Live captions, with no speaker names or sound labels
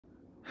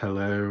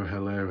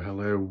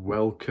Hello.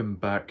 Welcome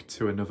back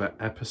to another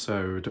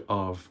episode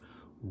of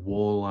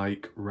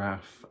WarLike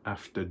Wrath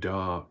After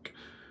Dark.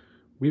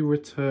 We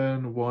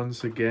return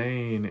once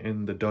again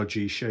in the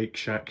dodgy Shake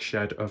Shack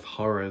shed of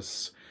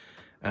horrors,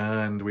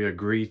 and we are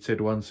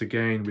greeted once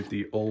again with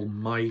the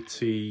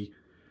almighty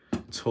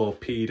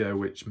torpedo,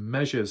 which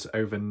measures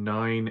over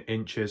 9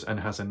 inches and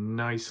has a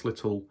nice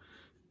little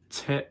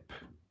tip,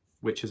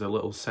 which is a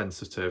little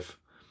sensitive.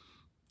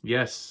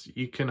 Yes,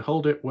 you can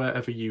hold it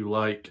wherever you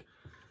like,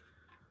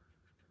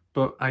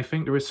 but I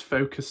think there is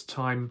focus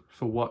time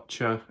for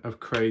Watcher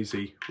of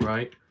Crazy,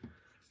 right?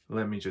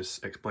 Let me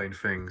just explain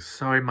things.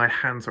 Sorry, my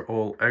hands are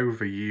all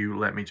over you.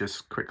 Let me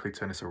just quickly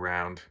turn this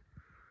around.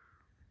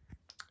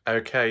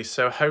 Okay,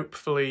 so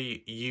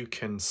hopefully you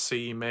can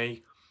see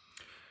me.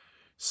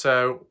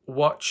 So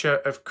Watcher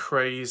of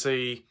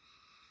Crazy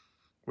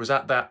was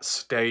at that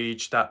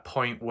stage, that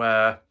point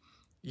where,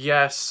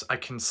 yes, I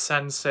can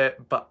sense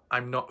it, but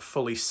I'm not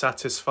fully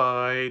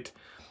satisfied.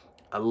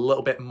 A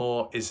little bit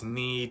more is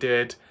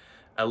needed.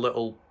 A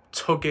little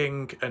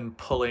tugging and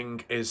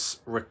pulling is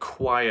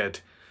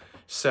required.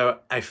 So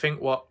I think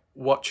what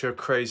Watcher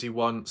Crazy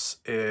wants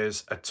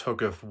is a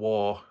tug of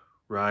war,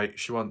 right?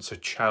 She wants a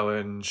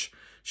challenge.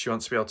 She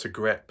wants to be able to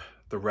grip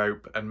the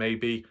rope and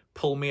maybe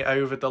pull me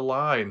over the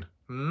line.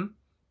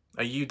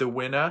 Are you the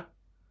winner?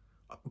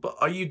 But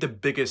are you the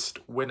biggest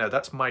winner?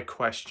 That's my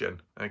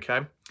question,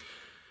 okay?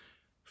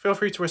 Feel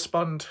free to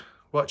respond,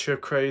 Watcher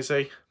of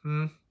Crazy.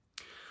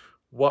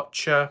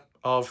 Watcher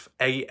of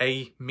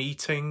AA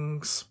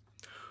meetings,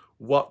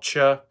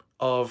 watcher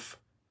of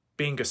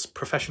being a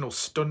professional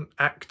stunt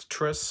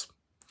actress,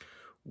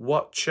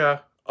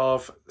 watcher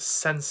of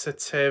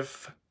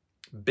sensitive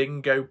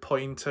bingo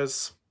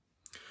pointers,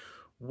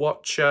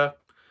 watcher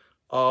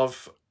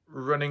of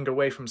running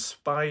away from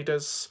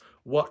spiders,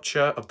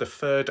 watcher of the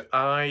third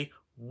eye,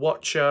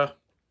 watcher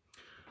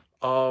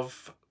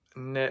of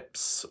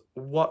nips,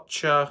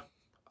 watcher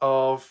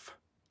of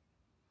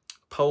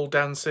pole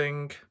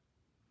dancing,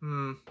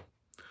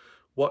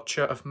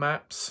 watcher of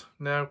maps,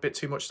 no, a bit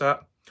too much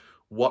that.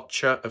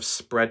 Watcher of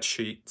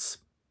spreadsheets,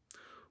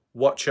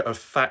 watcher of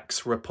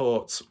facts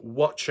reports,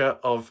 watcher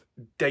of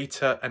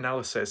data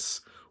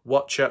analysis,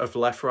 watcher of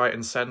left, right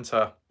and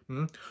centre,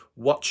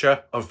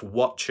 watcher of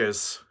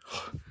watches.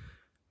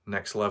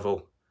 Next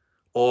level.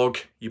 Org,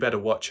 you better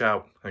watch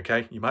out,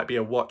 okay? You might be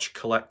a watch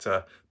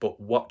collector, but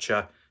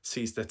watcher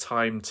sees the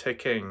time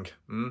ticking.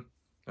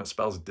 That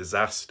spells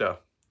disaster,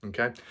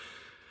 okay?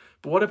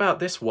 But what about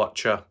this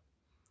watcher?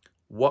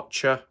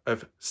 Watcher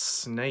of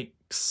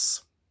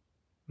snakes.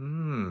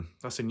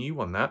 That's a new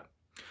one, that.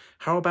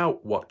 How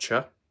about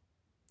watcher?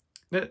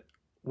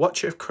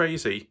 Watcher of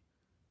Crazy.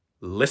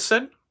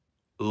 Listen,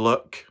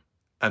 look,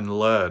 and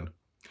learn.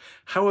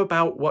 How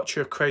about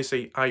Watcher of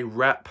Crazy? I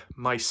wrap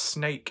my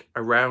snake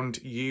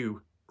around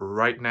you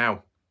right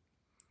now.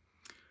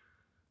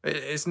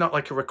 It's not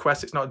like a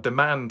request, it's not a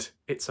demand.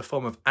 It's a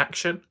form of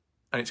action,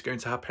 and it's going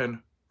to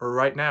happen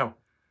right now.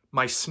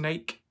 My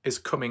snake is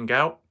coming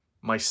out.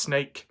 My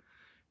snake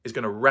is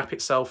going to wrap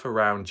itself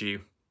around you.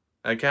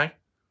 Okay?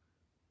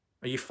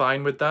 Are you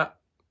fine with that?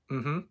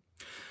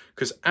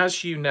 Because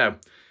as you know,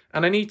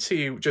 and I need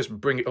to just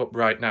bring it up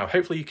right now.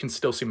 Hopefully you can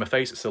still see my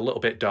face. It's a little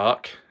bit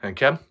dark.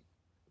 Okay?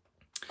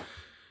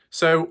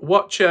 So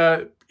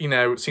Watcher,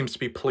 seems to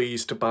be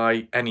pleased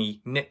by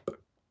any nip.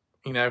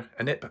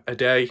 A nip a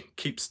day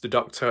keeps the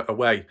doctor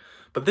away.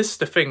 But this is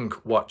the thing,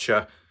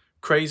 Watcher.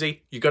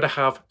 Crazy, you got to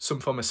have some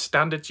form of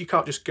standards. You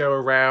can't just go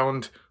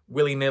around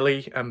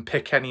willy-nilly and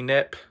pick any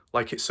nip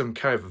like it's some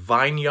kind of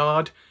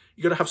vineyard.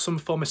 You got to have some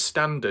form of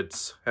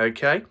standards,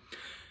 okay?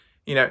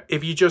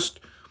 If you just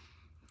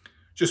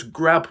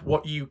grab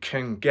what you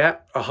can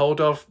get a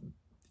hold of,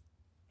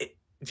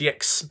 the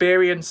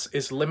experience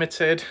is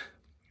limited.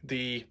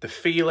 The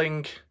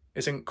feeling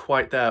isn't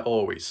quite there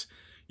always.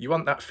 You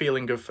want that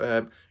feeling of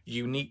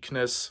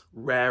uniqueness,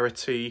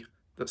 rarity,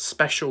 that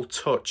special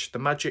touch, the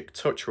magic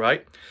touch,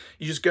 right?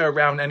 You just go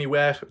around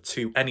anywhere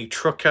to any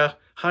trucker.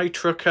 Hi,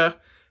 trucker.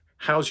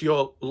 How's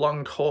your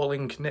long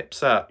hauling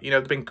nips at?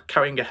 They've been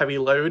carrying a heavy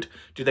load.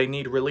 Do they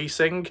need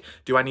releasing?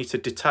 Do I need to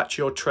detach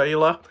your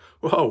trailer?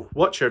 Whoa,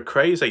 Watcher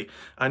Crazy.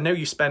 I know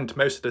you spend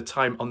most of the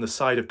time on the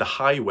side of the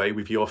highway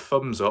with your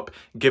thumbs up,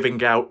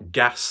 giving out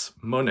gas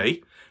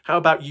money. How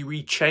about you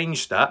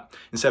rechange that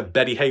instead of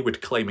Betty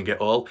Hayward claiming it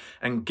all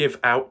and give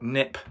out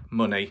nip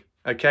money,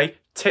 okay?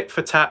 Tit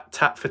for tat,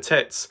 tat for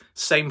tits.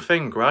 Same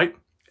thing, right?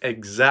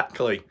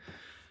 Exactly.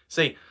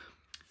 See,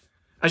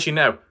 as you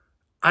know,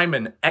 I'm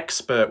an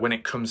expert when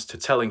it comes to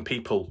telling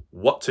people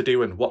what to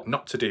do and what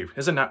not to do.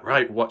 Isn't that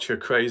right, Watcher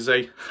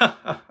Crazy?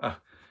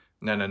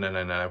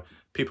 No.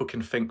 People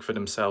can think for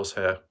themselves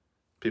here.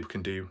 People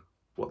can do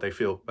what they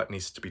feel that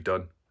needs to be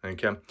done,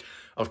 okay?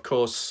 Of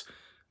course,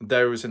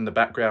 those in the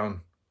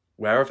background,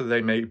 wherever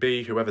they may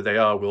be, whoever they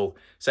are, will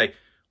say,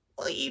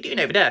 what are you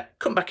doing over there?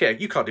 Come back here.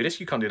 You can't do this.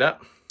 You can't do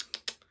that.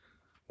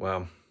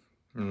 Well,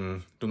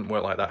 doesn't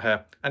work like that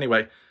here.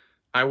 Anyway,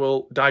 I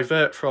will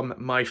divert from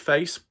my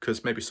face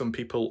because maybe some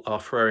people are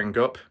throwing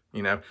up,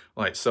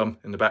 like some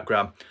in the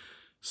background.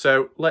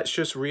 So let's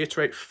just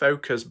reiterate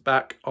focus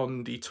back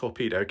on the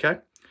torpedo, okay?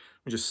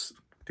 Let me just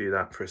do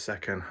that for a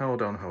second.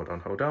 Hold on, hold on,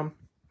 hold on.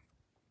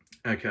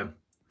 Okay,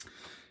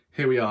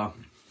 here we are.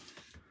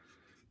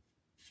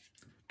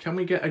 Can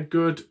we get a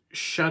good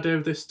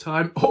shadow this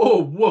time?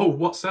 Oh, whoa,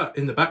 what's that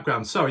in the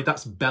background? Sorry,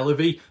 that's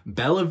Bellevue.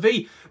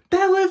 Bellevue?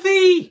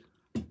 Bellevue!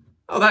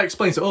 Oh, that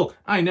explains it all.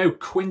 I know,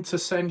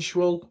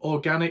 quintessential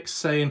organics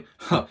saying,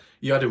 huh,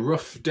 you had a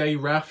rough day,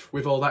 Raf,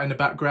 with all that in the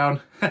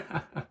background.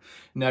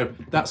 No,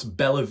 that's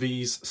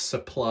Bellevue's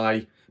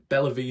supply.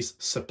 Bellevue's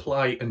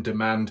supply and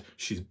demand.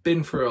 She's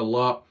been through a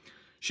lot.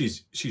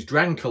 She's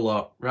drank a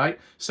lot, right?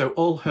 So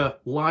all her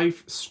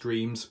live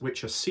streams,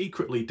 which are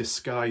secretly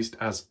disguised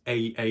as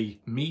AA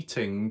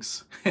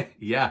meetings,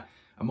 yeah,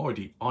 I'm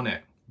already on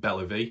it,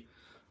 Bellevue.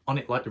 On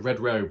it like the red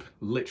robe,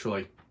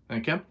 literally,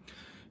 okay?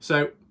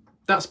 So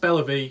that's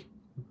Bellevue.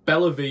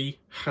 Bellevue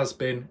has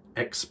been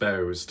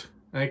exposed,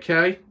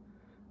 okay?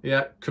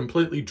 Yeah,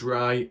 completely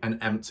dry and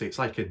empty. It's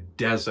like a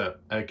desert,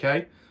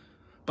 okay?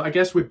 But I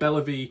guess with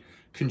Bellevue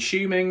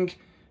consuming,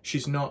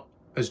 she's not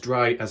as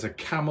dry as a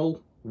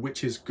camel,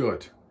 which is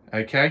good,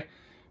 okay?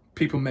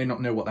 People may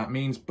not know what that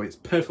means, but it's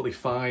perfectly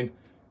fine.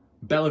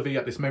 Bellevue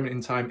at this moment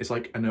in time is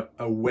like an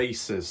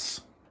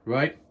oasis,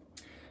 right?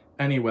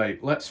 Anyway,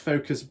 let's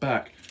focus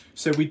back.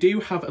 So we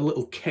do have a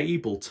little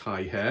cable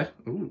tie here.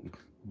 Ooh,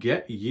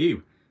 get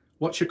you.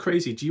 What's your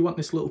crazy? Do you want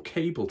this little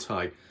cable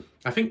tie?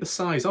 I think the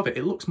size of it,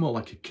 it looks more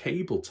like a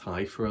cable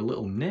tie for a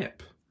little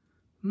nip.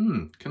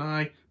 Can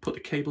I put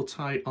the cable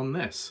tie on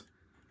this?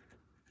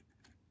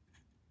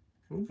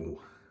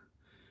 Ooh.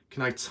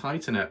 Can I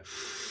tighten it?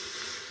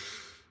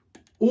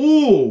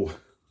 Ooh.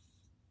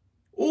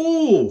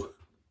 Ooh.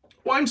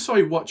 Well, I'm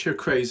sorry, watcher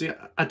crazy.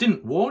 I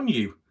didn't warn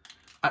you.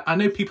 I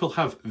know people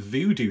have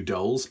voodoo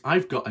dolls.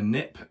 I've got a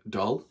nip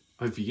doll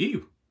of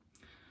you.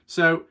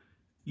 So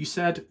you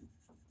said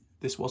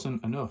this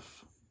wasn't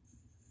enough.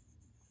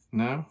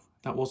 No,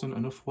 that wasn't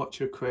enough,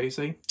 watcher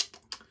crazy.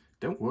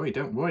 Don't worry,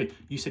 don't worry.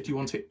 You said you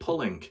want it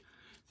pulling.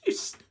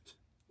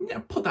 No,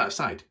 put that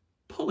aside.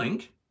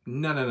 Pulling?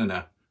 No, no, no,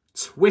 no.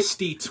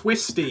 Twisty,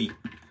 twisty.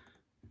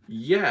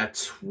 Yeah,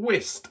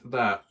 twist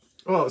that.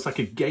 Oh, it's like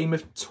a game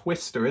of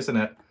Twister, isn't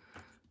it?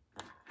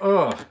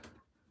 Oh.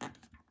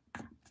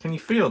 Can you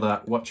feel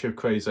that, watcher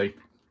crazy?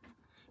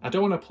 I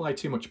don't want to apply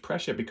too much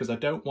pressure because I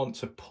don't want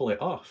to pull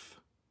it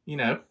off. You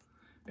know,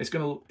 it's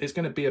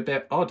gonna be a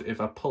bit odd if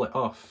I pull it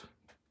off.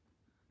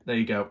 There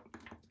you go.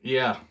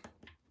 Yeah.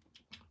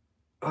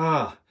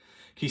 Ah.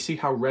 Can you see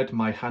how red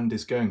my hand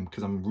is going?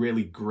 Because I'm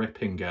really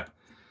gripping it.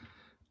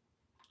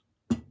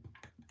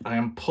 I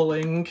am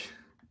pulling.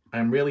 I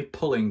am really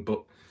pulling,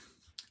 but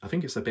I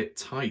think it's a bit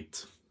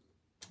tight.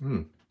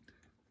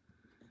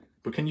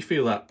 But can you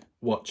feel that,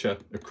 watcher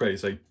of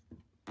crazy?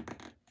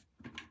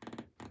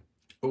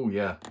 Oh,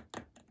 yeah.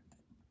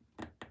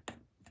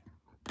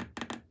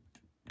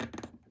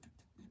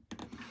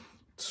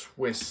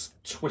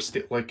 Twist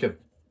it like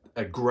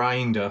a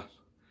grinder.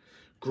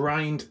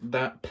 Grind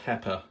that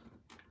pepper.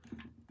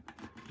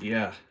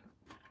 Yeah.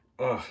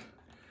 Ugh.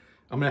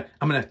 I'm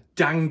gonna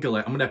dangle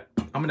it. I'm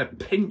gonna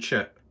pinch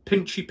it.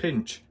 Pinchy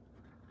pinch.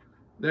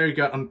 There you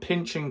go. I'm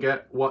pinching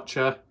it,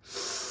 watcher.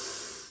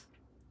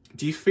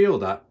 Do you feel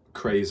that,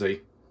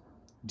 crazy?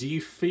 Do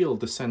you feel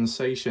the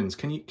sensations?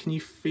 Can you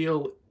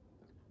feel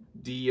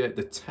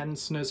the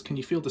tenseness? Can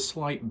you feel the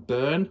slight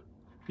burn?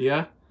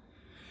 Yeah.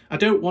 I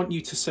don't want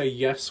you to say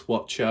yes,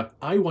 watcher.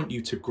 I want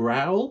you to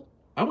growl.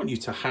 I want you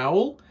to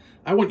howl.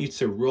 I want you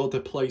to roll the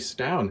place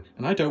down,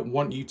 and I don't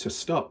want you to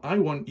stop. I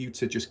want you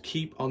to just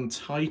keep on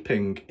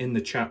typing in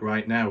the chat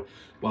right now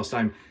whilst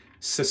I'm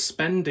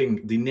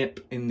suspending the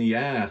nip in the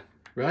air,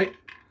 right?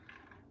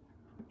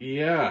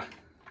 Yeah.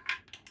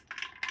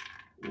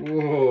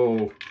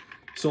 Whoa.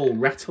 It's all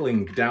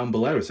rattling down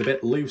below. It's a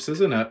bit loose,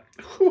 isn't it?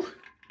 Whew.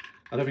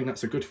 I don't think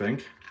that's a good thing.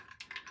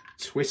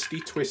 Twisty,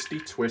 twisty,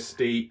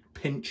 twisty,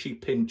 pinchy,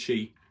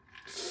 pinchy.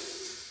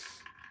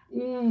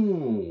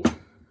 Ooh.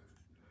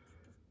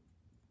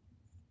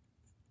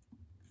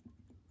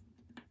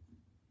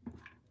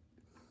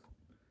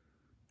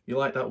 You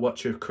like that,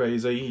 watcher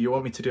crazy? You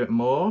want me to do it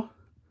more?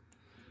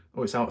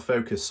 Oh, it's out of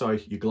focus.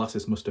 Sorry, your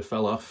glasses must have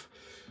fell off.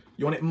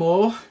 You want it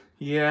more?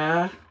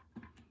 Yeah.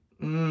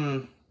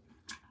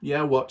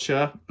 Yeah,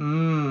 watcher.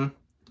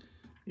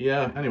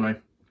 Yeah, anyway.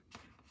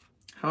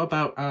 How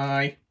about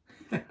I...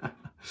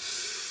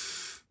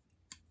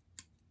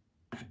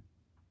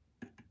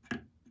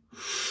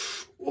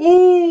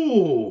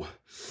 Ooh!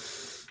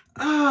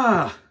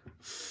 Ah!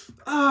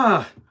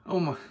 Ah! Oh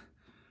my...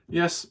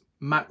 Yes,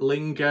 Matt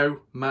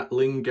Lingo,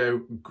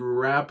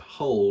 grab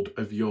hold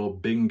of your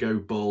bingo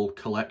ball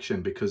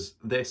collection because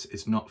this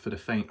is not for the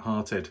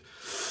faint-hearted.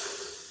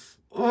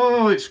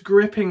 Oh, it's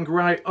gripping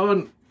right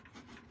on.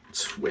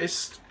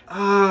 Twist.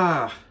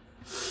 Ah.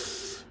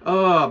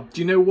 Oh,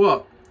 do you know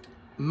what?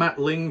 Matt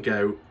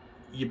Lingo,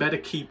 you better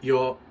keep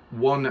your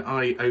one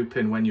eye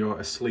open when you're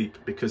asleep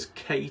because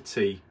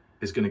Katie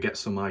is going to get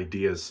some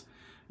ideas.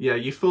 Yeah,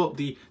 you thought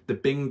the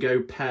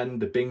bingo pen,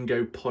 the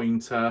bingo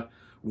pointer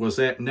was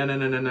it?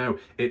 No.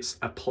 It's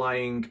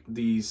applying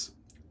these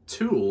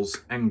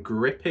tools and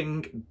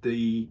gripping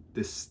the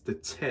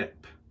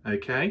tip,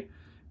 okay?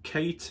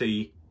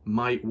 Katie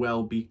might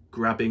well be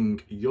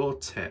grabbing your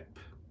tip,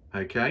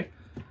 okay?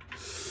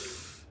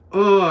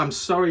 Oh, I'm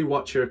sorry,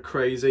 watcher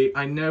crazy.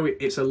 I know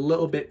it's a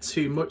little bit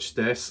too much,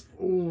 this.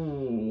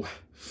 Ooh.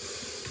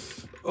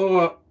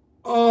 Oh,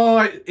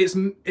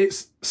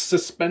 it's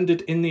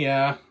suspended in the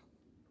air.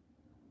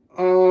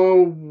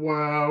 Oh,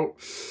 wow.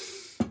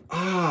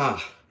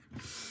 Ah.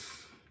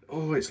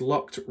 Oh, it's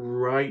locked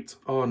right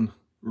on,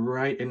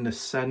 right in the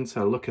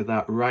center. Look at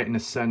that, right in the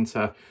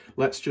center.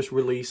 Let's just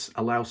release,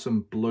 allow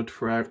some blood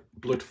flow.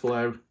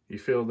 You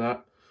feel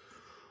that?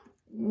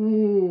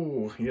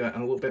 Ooh, yeah, and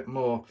a little bit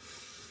more.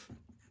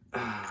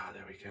 Ah,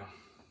 there we go.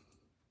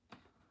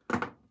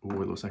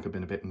 Oh, it looks like I've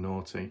been a bit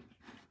naughty.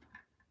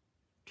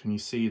 Can you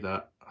see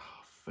that?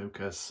 Oh,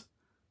 focus.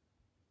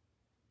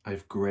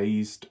 I've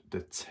grazed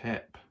the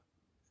tip.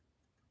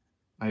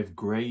 I've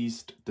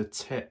grazed the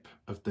tip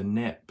of the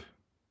nip.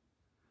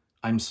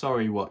 I'm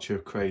sorry, watcher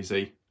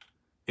crazy.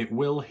 It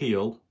will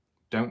heal,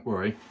 don't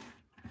worry.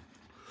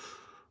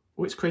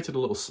 Oh, it's created a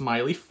little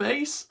smiley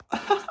face.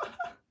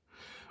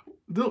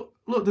 Look,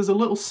 there's a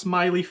little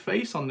smiley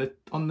face on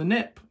the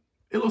nip.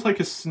 It looks like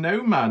a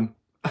snowman.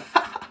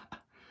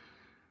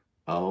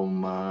 Oh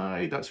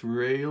my, that's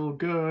real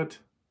good.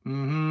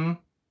 There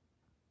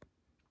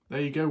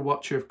you go,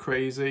 watcher of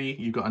crazy.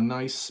 You've got a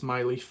nice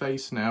smiley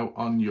face now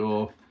on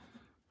your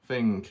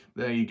thing.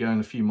 There you go,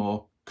 and a few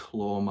more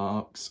claw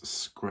marks.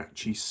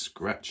 Scratchy,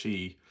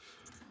 scratchy.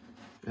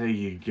 There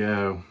you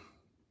go.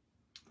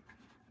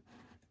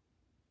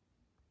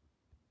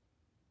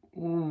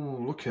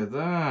 Ooh, look at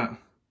that.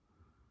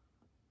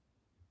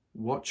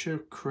 Watcher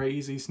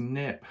Crazy's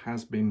nip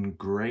has been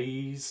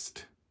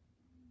grazed.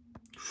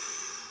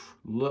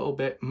 Little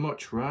bit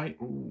much, right?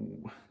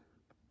 Ooh.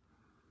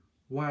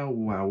 Wow,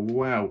 wow,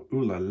 wow.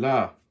 Ooh la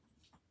la.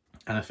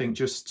 And I think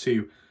just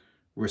to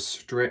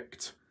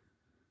restrict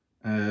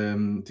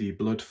the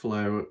blood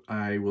flow,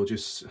 I will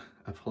just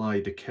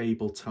apply the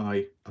cable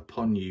tie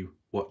upon you,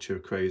 watcher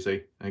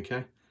crazy.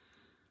 Okay?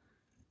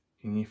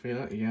 Can you feel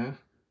that? Yeah.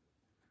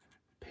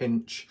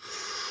 Pinch.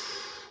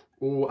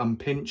 Oh, I'm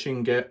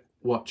pinching it,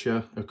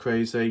 watcher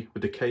crazy,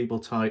 with the cable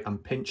tie. I'm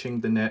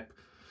pinching the nip,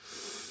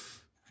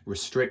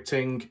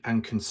 restricting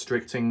and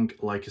constricting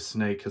like a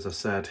snake, as I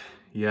said.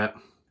 Yeah.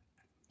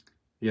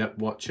 Yep,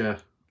 watcher.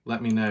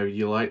 Let me know.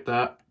 You like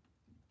that?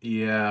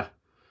 Yeah.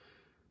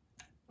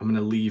 I'm going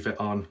to leave it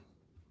on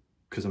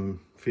because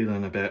I'm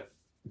feeling a bit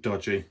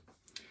dodgy.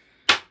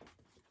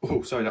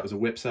 Oh, sorry, that was a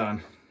whip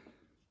sound.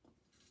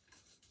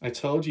 I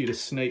told you the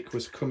snake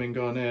was coming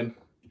on in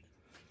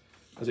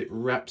as it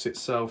wraps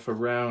itself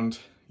around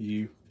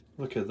you.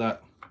 Look at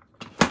that.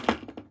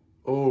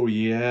 Oh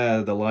yeah,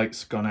 the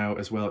light's gone out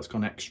as well. It's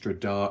gone extra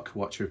dark.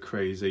 Watcher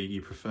crazy.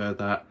 You prefer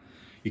that?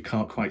 You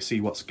can't quite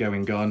see what's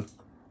going on.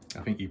 I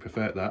think you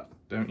prefer that,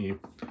 don't you?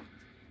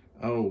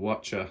 Oh,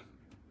 watcher.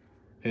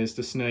 Here's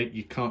the snake.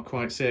 You can't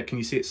quite see it. Can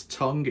you see its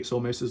tongue? It's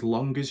almost as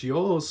long as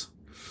yours.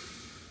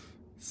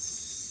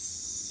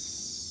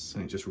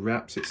 And it just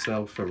wraps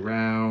itself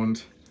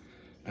around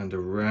and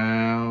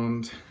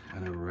around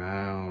and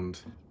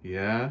around.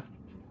 Yeah?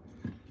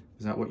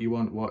 Is that what you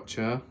want,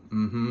 watcher?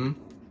 Mm-hmm.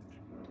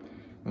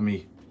 Let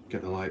me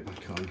get the light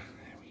back on.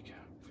 There we go.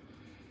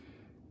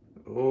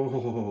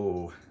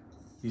 Oh,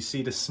 you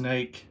see the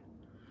snake?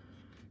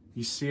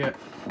 You see it,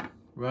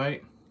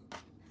 right?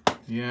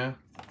 Yeah.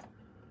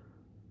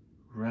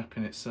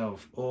 Wrapping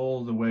itself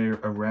all the way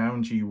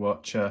around you,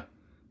 watcher.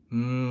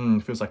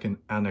 It feels like an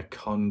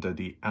anaconda.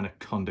 The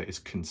anaconda is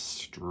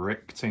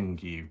constricting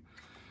you.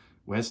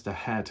 Where's the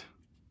head?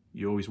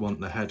 You always want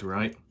the head,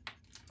 right?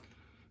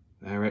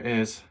 There it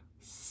is.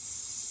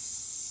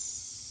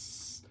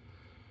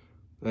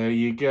 There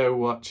you go,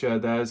 watcher.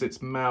 There's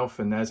its mouth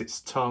and there's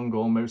its tongue,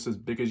 almost as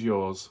big as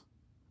yours.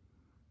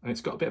 And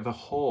it's got a bit of a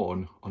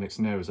horn on its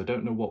nose. I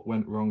don't know what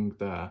went wrong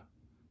there.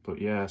 But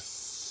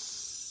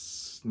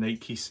yes,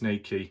 snaky,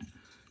 snaky.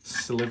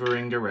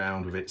 Slithering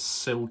around with its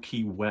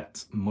silky,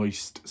 wet,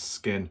 moist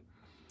skin.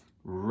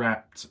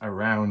 Wrapped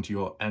around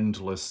your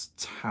endless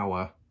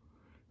tower.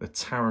 The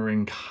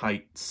towering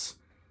heights.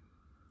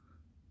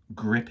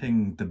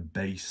 Gripping the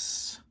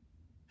base.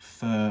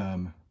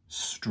 Firm,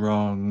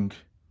 strong,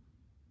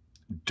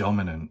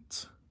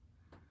 dominant.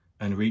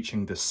 And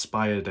reaching the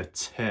spire, the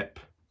tip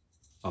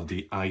of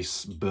the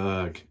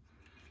iceberg.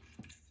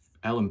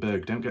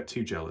 Ellenberg, don't get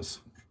too jealous.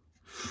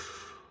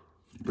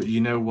 But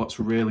you know what's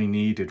really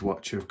needed,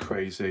 watcher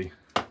crazy,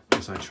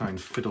 as I try and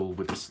fiddle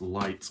with this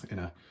light in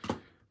a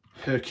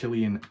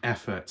Herculean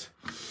effort.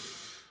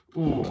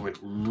 Oh, it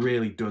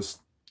really does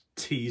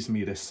tease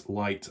me, this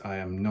light. I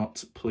am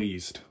not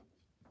pleased.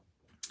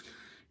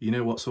 You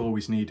know what's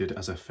always needed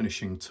as a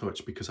finishing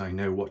touch, because I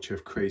know, watcher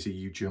of crazy,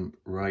 you jump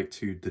right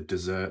to the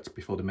dessert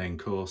before the main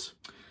course.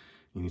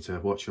 You need to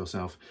watch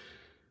yourself.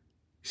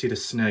 You see the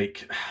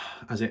snake,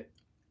 as it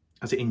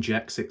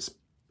injects its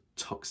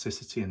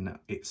toxicity and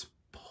its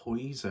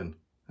poison,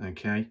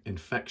 okay,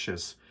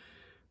 infectious,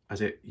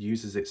 as it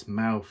uses its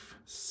mouth,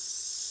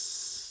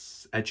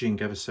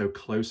 edging ever so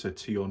closer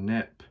to your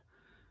nip.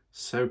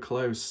 So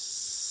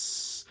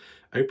close.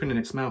 Opening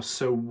its mouth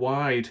so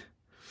wide.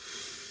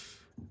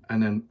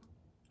 And then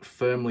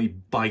firmly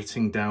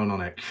biting down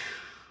on it.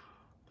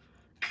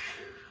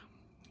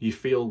 You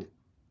feel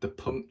the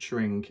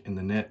puncturing in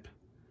the nip.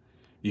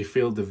 You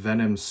feel the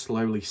venom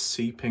slowly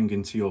seeping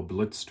into your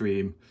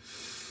bloodstream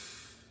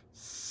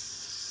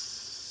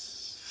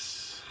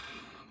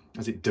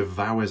as it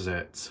devours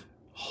it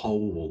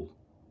whole,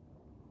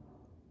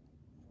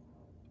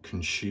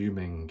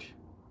 consuming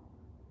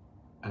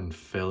and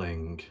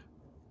filling.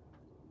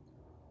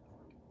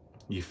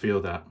 You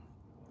feel that.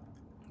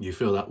 You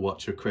feel that,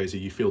 watcher crazy.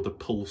 You feel the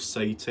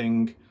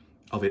pulsating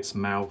of its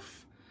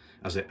mouth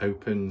as it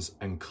opens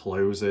and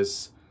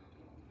closes.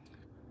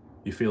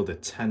 You feel the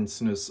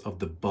tenseness of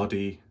the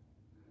body.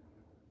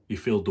 You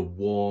feel the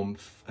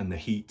warmth and the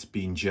heat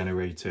being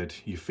generated.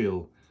 You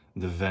feel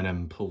the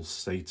venom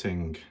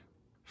pulsating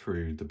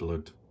through the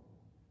blood.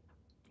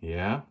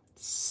 Yeah?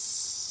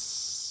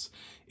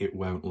 It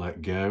won't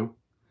let go.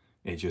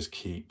 It just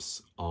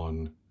keeps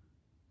on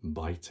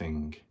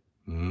biting.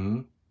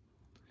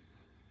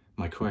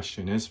 My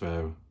question is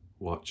though,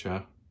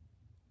 watcher,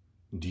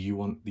 do you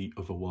want the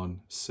other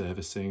one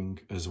servicing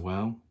as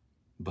well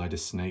by the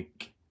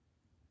snake?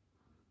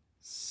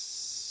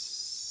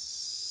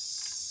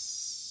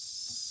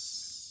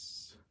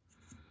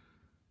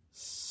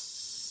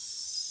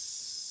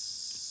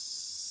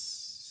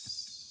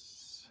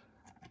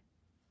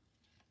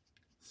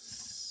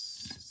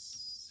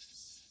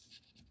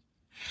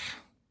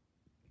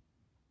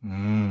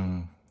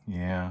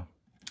 Yeah.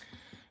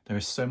 There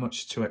is so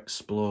much to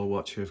explore,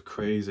 watcher of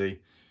crazy,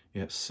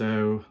 yet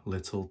so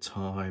little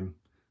time.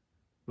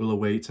 We'll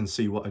await and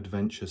see what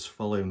adventures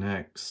follow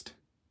next.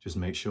 Just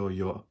make sure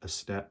you're a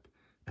step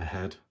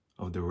ahead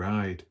of the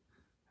ride.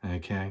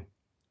 Okay,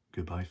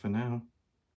 goodbye for now.